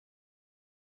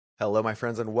Hello, my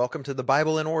friends, and welcome to the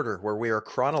Bible in Order, where we are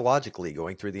chronologically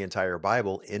going through the entire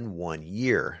Bible in 1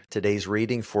 year. Today's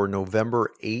reading for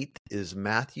November 8th is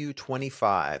Matthew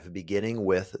 25, beginning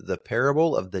with the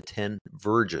parable of the 10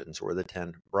 virgins or the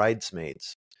 10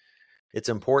 bridesmaids. It's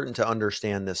important to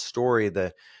understand this story,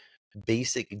 the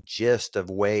basic gist of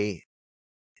the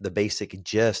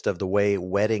way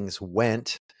weddings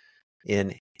went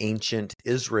in ancient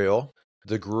Israel.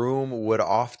 The groom would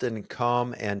often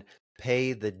come and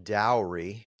pay the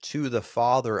dowry to the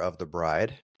father of the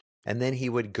bride, and then he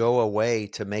would go away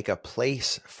to make a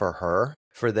place for her,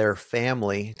 for their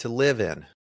family to live in.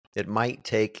 It might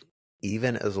take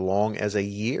even as long as a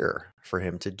year for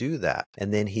him to do that.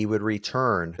 And then he would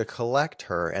return to collect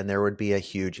her, and there would be a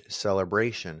huge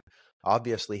celebration.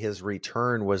 Obviously, his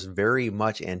return was very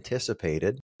much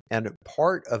anticipated, and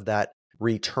part of that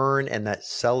return and that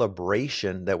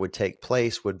celebration that would take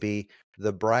place would be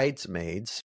the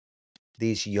bridesmaids,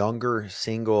 these younger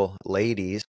single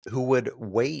ladies who would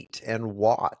wait and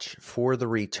watch for the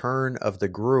return of the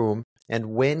groom.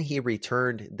 And when he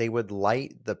returned, they would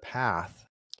light the path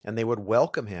and they would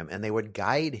welcome him and they would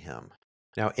guide him.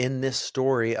 Now, in this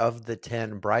story of the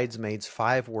 10 bridesmaids,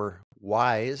 5 were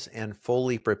wise and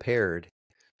fully prepared.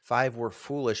 5 were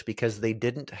foolish because they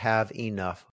didn't have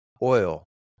enough oil.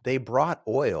 They brought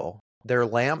oil. Their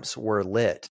lamps were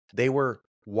lit. They were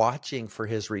watching for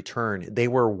his return. They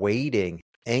were waiting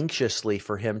anxiously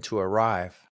for him to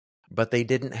arrive, but they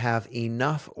didn't have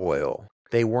enough oil.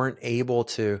 They weren't able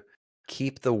to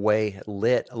keep the way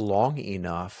lit long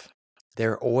enough.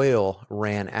 Their oil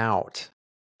ran out.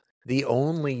 The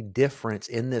only difference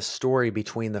in this story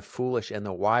between the foolish and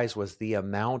the wise was the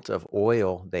amount of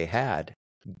oil they had.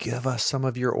 "Give us some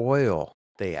of your oil,"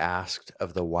 they asked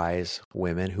of the wise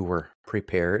women who were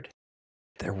prepared.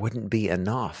 There wouldn't be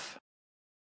enough.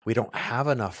 "We don't have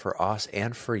enough for us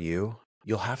and for you.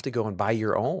 You'll have to go and buy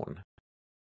your own."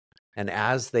 And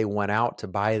as they went out to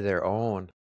buy their own,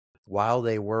 while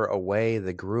they were away,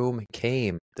 the groom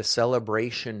came. The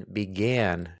celebration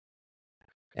began.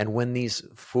 And when these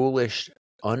foolish,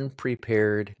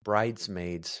 unprepared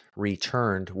bridesmaids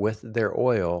returned with their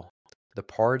oil, the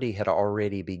party had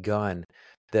already begun.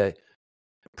 The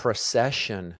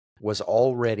procession was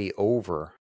already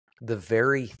over. The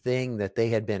very thing that they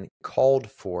had been called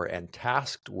for and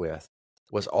tasked with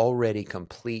was already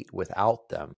complete without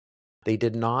them. They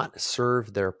did not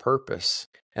serve their purpose.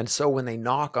 And so when they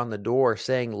knock on the door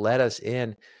saying, "Let us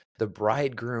in," the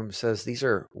bridegroom says, "These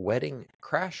are wedding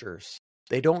crashers.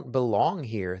 They don't belong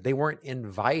here. They weren't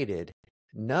invited.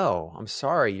 No, I'm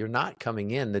sorry, you're not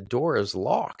coming in. The door is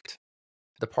locked.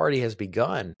 The party has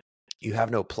begun. You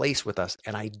have no place with us,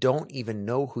 and I don't even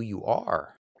know who you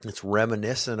are." It's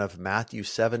reminiscent of Matthew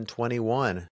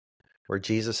 7:21, where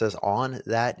Jesus says, "On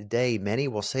that day, many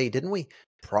will say, 'Didn't we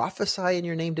prophesy in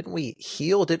your name? Didn't we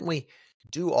heal? Didn't we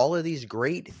do all of these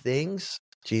great things?'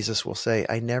 Jesus will say,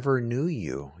 'I never knew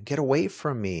you. Get away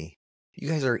from me. You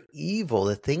guys are evil.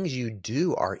 The things you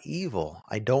do are evil.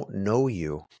 I don't know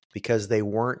you," because they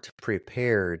weren't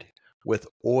prepared with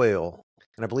oil.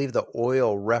 And I believe the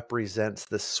oil represents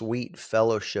the sweet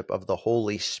fellowship of the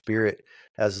Holy Spirit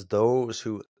as those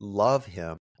who love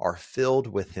him are filled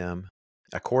with him.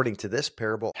 According to this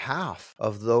parable, half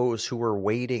of those who were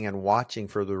waiting and watching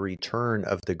for the return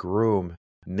of the groom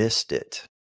missed it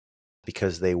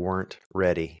because they weren't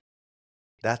ready.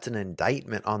 That's an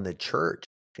indictment on the church.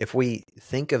 If we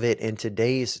think of it in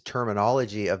today's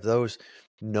terminology of those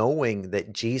knowing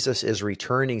that Jesus is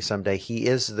returning someday, he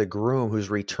is the groom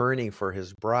who's returning for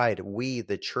his bride. We,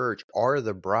 the church, are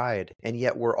the bride, and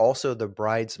yet we're also the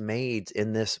bridesmaids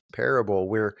in this parable.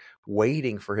 We're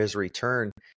waiting for his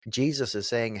return. Jesus is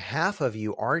saying, half of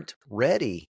you aren't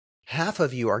ready. Half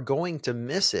of you are going to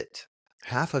miss it.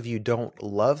 Half of you don't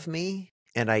love me,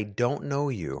 and I don't know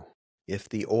you. If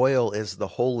the oil is the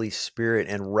Holy Spirit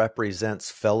and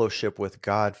represents fellowship with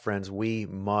God, friends, we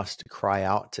must cry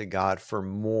out to God for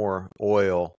more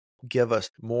oil. Give us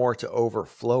more to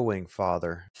overflowing,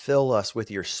 Father. Fill us with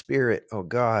your Spirit, oh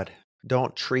God.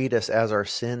 Don't treat us as our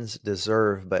sins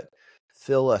deserve, but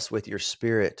fill us with your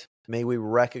Spirit. May we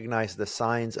recognize the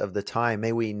signs of the time.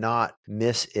 May we not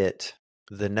miss it.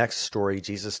 The next story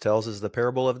Jesus tells is the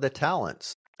parable of the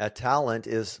talents. A talent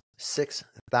is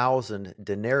 6,000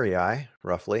 denarii,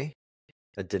 roughly.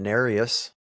 A denarius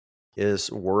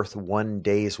is worth 1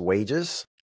 day's wages.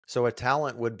 So a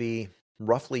talent would be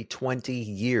roughly 20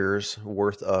 years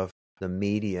worth of the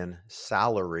median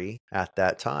salary at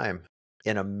that time.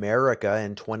 In America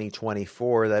in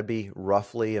 2024, that'd be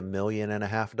roughly $1.5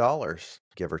 million,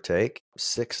 give or take.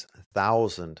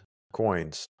 6,000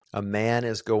 coins. A man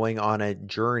is going on a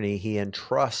journey. He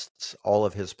entrusts all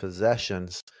of his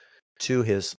possessions to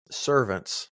his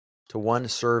servants, to one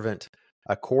servant,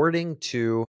 according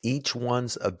to each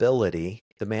one's ability.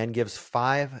 The man gives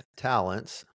 5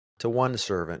 talents to one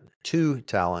servant, 2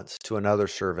 talents to another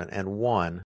servant, and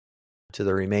 1 to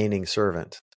the remaining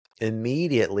servant.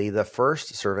 Immediately, the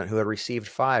first servant who had received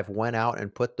 5 went out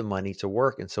and put the money to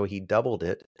work, and so he doubled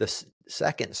it. The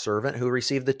second servant who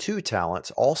received the 2 talents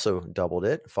also doubled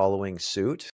it, following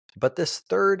suit. But this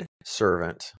third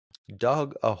servant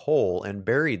dug a hole and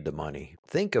buried the money.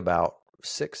 Think about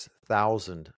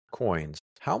 6,000 coins.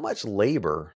 How much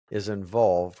labor is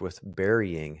involved with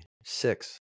burying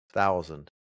 6,000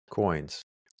 coins?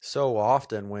 So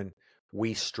often when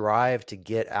we strive to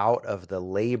get out of the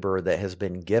labor that has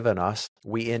been given us,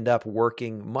 we end up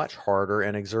working much harder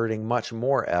and exerting much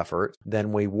more effort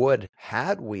than we would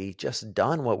had we just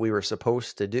done what we were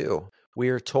supposed to do. We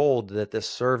are told that this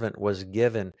servant was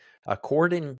given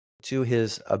according to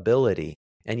his ability,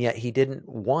 and yet he didn't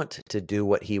want to do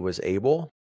what he was able.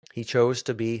 He chose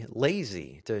to be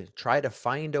lazy, to try to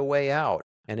find a way out.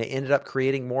 And it ended up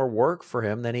creating more work for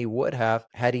him than he would have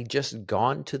had he just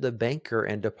gone to the banker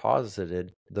and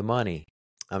deposited the money.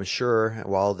 I'm sure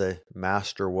while the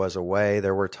master was away,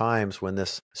 there were times when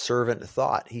this servant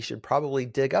thought he should probably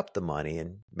dig up the money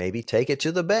and maybe take it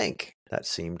to the bank. That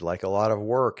seemed like a lot of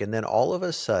work. And then all of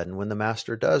a sudden, when the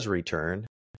master does return,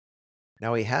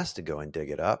 now he has to go and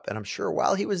dig it up. And I'm sure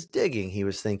while he was digging, he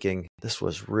was thinking, this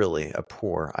was really a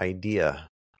poor idea.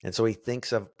 And so he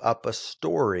thinks up a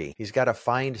story. He's got to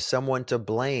find someone to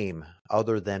blame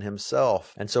other than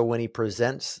himself. And so when he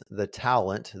presents the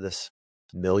talent, this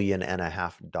 $1.5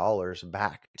 million,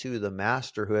 back to the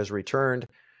master who has returned,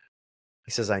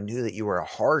 he says, I knew that you were a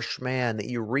harsh man, that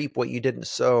you reap what you didn't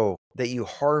sow, that you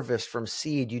harvest from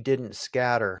seed you didn't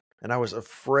scatter. And I was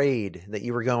afraid that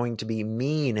you were going to be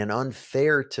mean and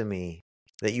unfair to me,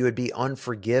 that you would be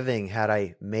unforgiving had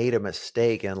I made a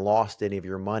mistake and lost any of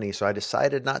your money. So I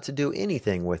decided not to do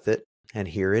anything with it. And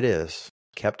here it is,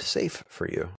 kept safe for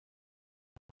you.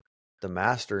 The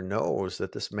master knows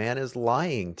that this man is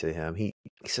lying to him. He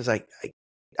says,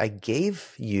 I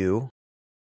gave you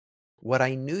what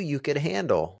I knew you could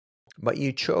handle, but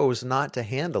you chose not to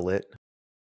handle it.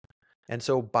 And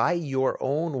so by your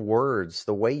own words,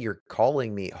 the way you're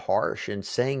calling me harsh and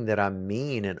saying that I'm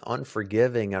mean and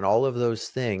unforgiving and all of those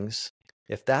things,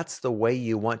 if that's the way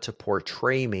you want to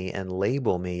portray me and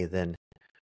label me, then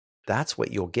that's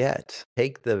what you'll get.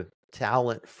 Take the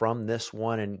talent from this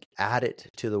one and add it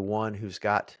to the one who's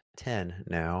got 10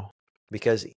 now,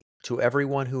 because to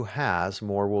everyone who has,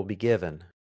 more will be given.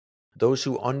 Those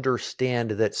who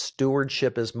understand that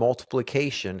stewardship is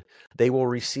multiplication, they will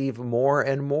receive more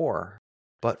and more.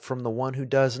 But from the one who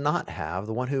does not have,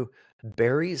 the one who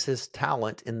buries his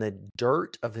talent in the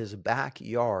dirt of his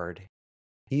backyard,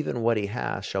 even what he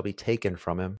has shall be taken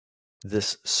from him.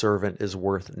 This servant is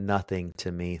worth nothing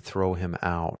to me. Throw him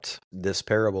out. This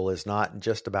parable is not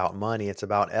just about money. It's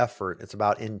about effort. It's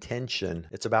about intention.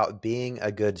 It's about being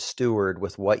a good steward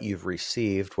with what you've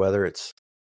received, whether it's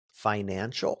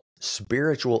financial,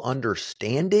 spiritual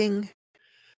understanding,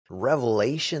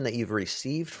 revelation that you've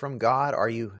received from God. Are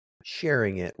you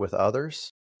sharing it with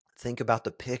others? Think about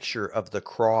the picture of the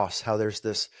cross, how there's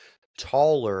this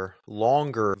taller,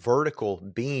 longer vertical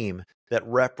beam that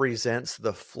represents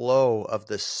the flow of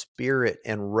the Spirit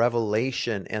and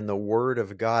revelation and the Word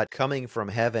of God coming from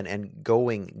heaven and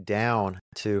going down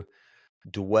to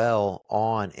dwell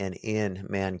on and in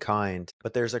mankind.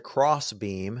 But there's a cross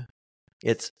beam.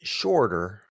 It's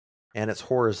shorter and it's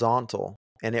horizontal,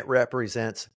 and it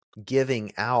represents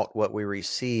giving out what we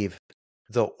receive,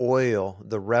 the oil,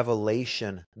 the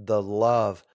revelation, the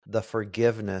love, the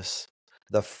forgiveness,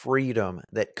 the freedom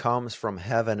that comes from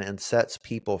heaven and sets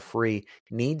people free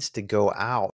needs to go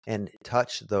out and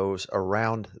touch those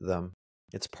around them.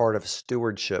 It's part of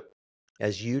stewardship.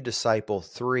 As you disciple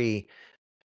 3,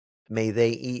 may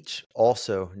they each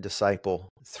also disciple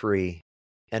 3.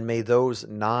 And may those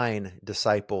 9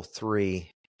 disciple 3,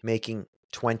 making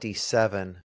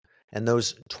 27. And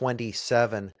those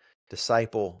 27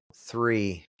 disciple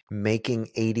 3, making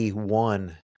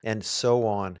 81, and so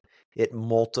on. It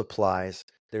multiplies.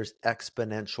 There's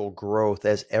exponential growth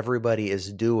as everybody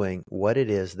is doing what it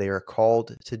is they are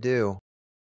called to do.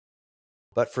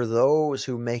 But for those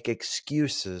who make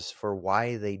excuses for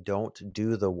why they don't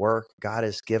do the work God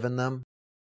has given them,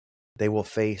 they will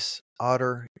face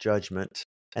utter judgment,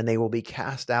 and they will be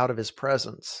cast out of his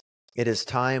presence. It is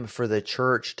time for the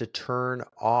church to turn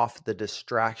off the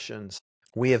distractions.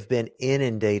 We have been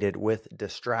inundated with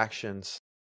distractions.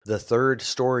 The third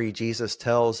story Jesus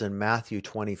tells in Matthew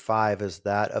 25 is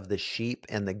that of the sheep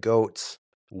and the goats.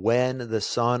 When the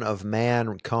Son of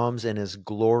Man comes in his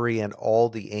glory and all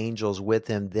the angels with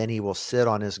him, then he will sit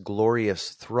on his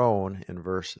glorious throne, in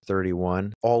verse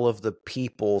 31. All of the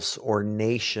peoples or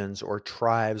nations or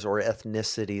tribes or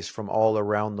ethnicities from all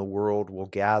around the world will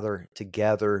gather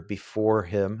together before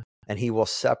him, and he will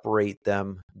separate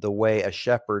them the way a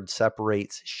shepherd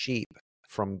separates sheep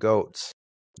from goats.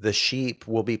 The sheep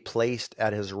will be placed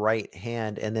at his right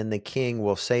hand, and then the king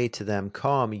will say to them,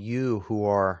 "Come, you who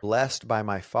are blessed by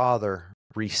my Father,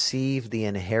 receive the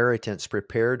inheritance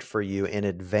prepared for you in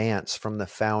advance from the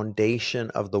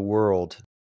foundation of the world.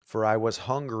 For I was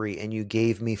hungry, and you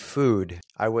gave me food.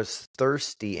 I was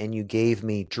thirsty, and you gave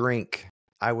me drink.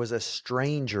 I was a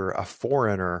stranger, a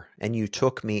foreigner, and you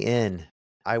took me in.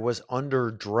 I was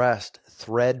underdressed,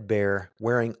 threadbare,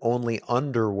 wearing only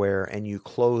underwear, and you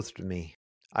clothed me.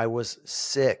 I was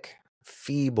sick,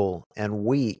 feeble, and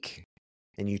weak,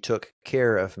 and you took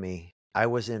care of me. I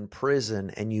was in prison,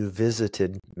 and you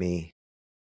visited me."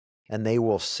 And they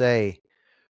will say,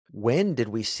 "When did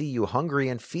we see you hungry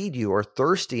and feed you, or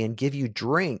thirsty and give you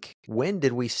drink? When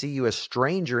did we see you a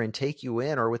stranger and take you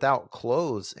in, or without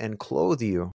clothes and clothe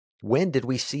you? When did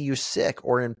we see you sick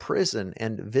or in prison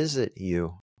and visit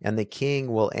you?" And the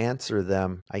king will answer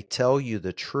them, "I tell you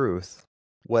the truth.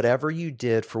 Whatever you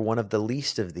did for one of the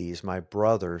least of these, my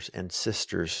brothers and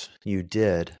sisters, you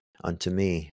did unto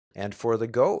me." And for the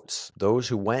goats, those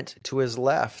who went to his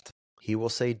left, he will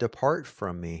say, "Depart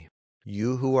from me,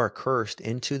 you who are cursed,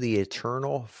 into the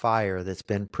eternal fire that's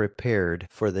been prepared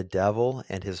for the devil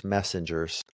and his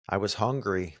messengers. I was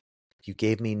hungry, you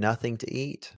gave me nothing to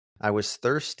eat. I was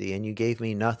thirsty, and you gave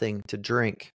me nothing to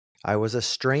drink. I was a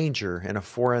stranger in a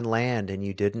foreign land, and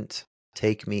you didn't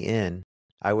take me in.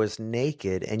 I was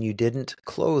naked, and you didn't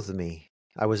clothe me.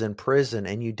 I was in prison,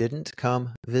 and you didn't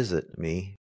come visit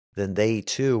me." Then they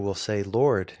too will say,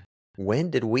 "Lord, when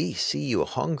did we see you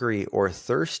hungry or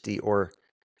thirsty or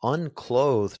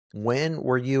unclothed? When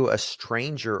were you a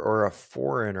stranger or a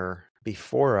foreigner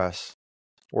before us,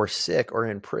 or sick or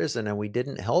in prison, and we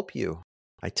didn't help you?"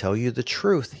 "I tell you the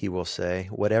truth," he will say,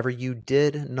 "whatever you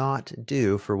did not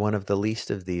do for one of the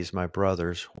least of these, my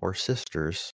brothers or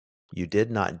sisters, you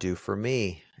did not do for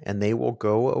me." And they will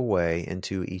go away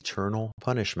into eternal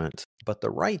punishment, but the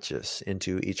righteous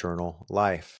into eternal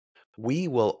life. We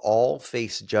will all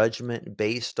face judgment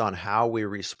based on how we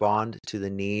respond to the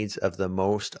needs of the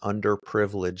most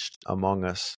underprivileged among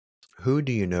us. Who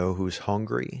do you know who's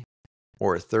hungry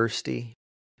or thirsty,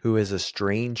 who is a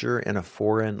stranger in a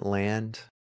foreign land,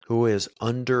 who is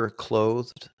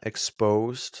underclothed,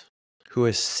 exposed, who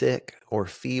is sick or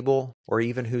feeble, or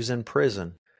even who's in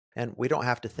prison? And we don't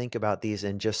have to think about these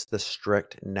in just the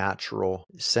strict natural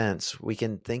sense. We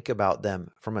can think about them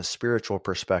from a spiritual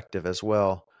perspective as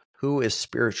well. Who is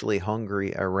spiritually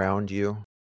hungry around you?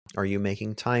 Are you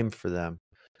making time for them?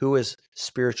 Who is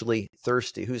spiritually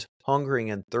thirsty? Who's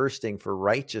hungering and thirsting for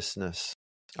righteousness?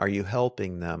 Are you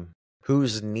helping them?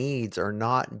 Whose needs are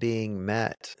not being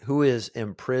met? Who is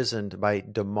imprisoned by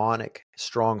demonic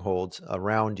strongholds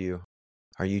around you?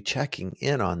 Are you checking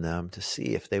in on them to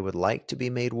see if they would like to be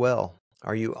made well?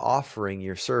 Are you offering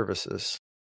your services?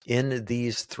 In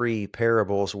these three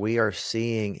parables, we are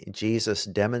seeing Jesus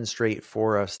demonstrate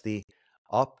for us the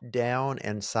up, down,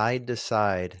 and side to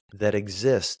side that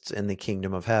exists in the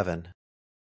kingdom of heaven.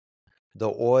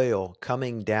 The oil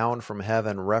coming down from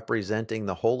heaven representing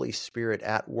the Holy Spirit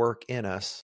at work in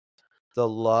us, the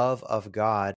love of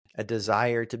God, a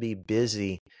desire to be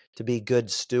busy, to be good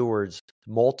stewards,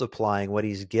 multiplying what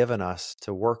He's given us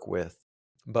to work with.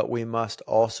 But we must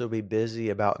also be busy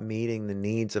about meeting the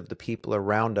needs of the people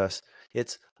around us.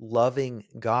 It's loving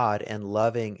God and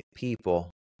loving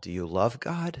people. Do you love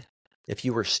God? If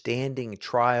you were standing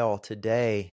trial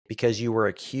today because you were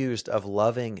accused of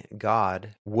loving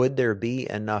God, would there be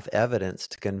enough evidence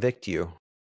to convict you?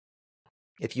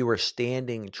 If you were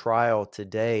standing trial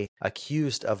today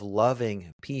accused of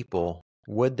loving people,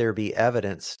 would there be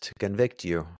evidence to convict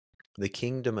you? The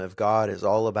kingdom of God is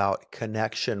all about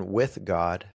connection with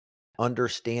God,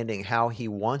 understanding how He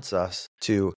wants us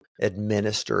to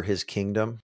administer His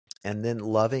kingdom, and then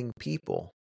loving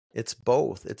people. It's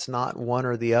both. It's not one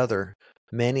or the other.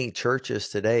 Many churches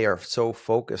today are so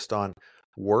focused on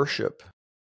worship,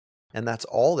 and that's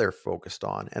all they're focused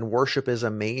on. And worship is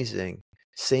amazing.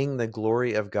 Seeing the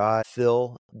glory of God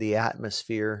fill the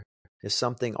atmosphere is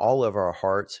something all of our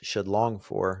hearts should long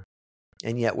for.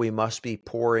 And yet we must be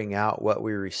pouring out what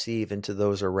we receive into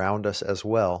those around us as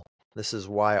well. This is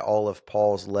why all of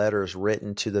Paul's letters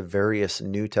written to the various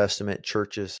New Testament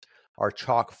churches are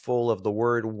chock full of the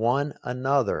word one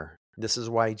another. This is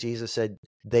why Jesus said,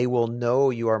 "They will know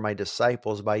you are my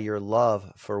disciples by your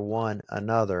love for one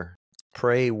another."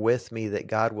 Pray with me that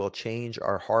God will change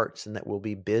our hearts and that we'll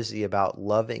be busy about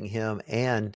loving Him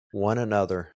and one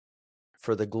another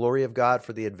for the glory of God,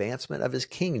 for the advancement of His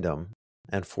kingdom,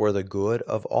 and for the good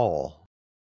of all.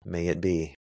 May it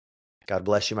be. God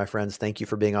bless you, my friends. Thank you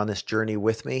for being on this journey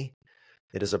with me.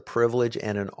 It is a privilege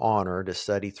and an honor to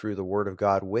study through the Word of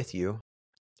God with you.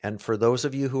 And for those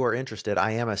of you who are interested,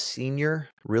 I am a senior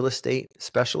real estate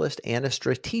specialist and a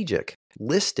strategic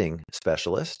listing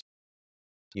specialist,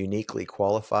 uniquely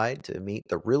qualified to meet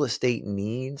the real estate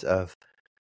needs of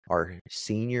our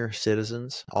senior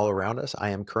citizens all around us.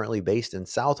 I am currently based in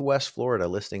Southwest Florida,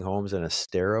 listing homes in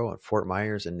Estero and Fort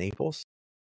Myers and Naples.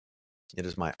 It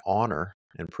is my honor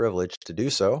and privilege to do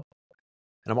so.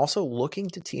 And I'm also looking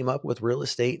to team up with real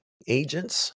estate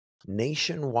agents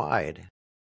nationwide.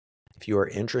 If you are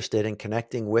interested in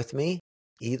connecting with me,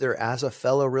 either as a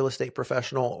fellow real estate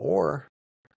professional or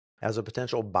as a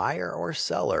potential buyer or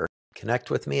seller,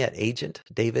 connect with me at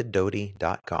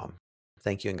agentdaviddoty.com.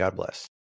 Thank you and God bless.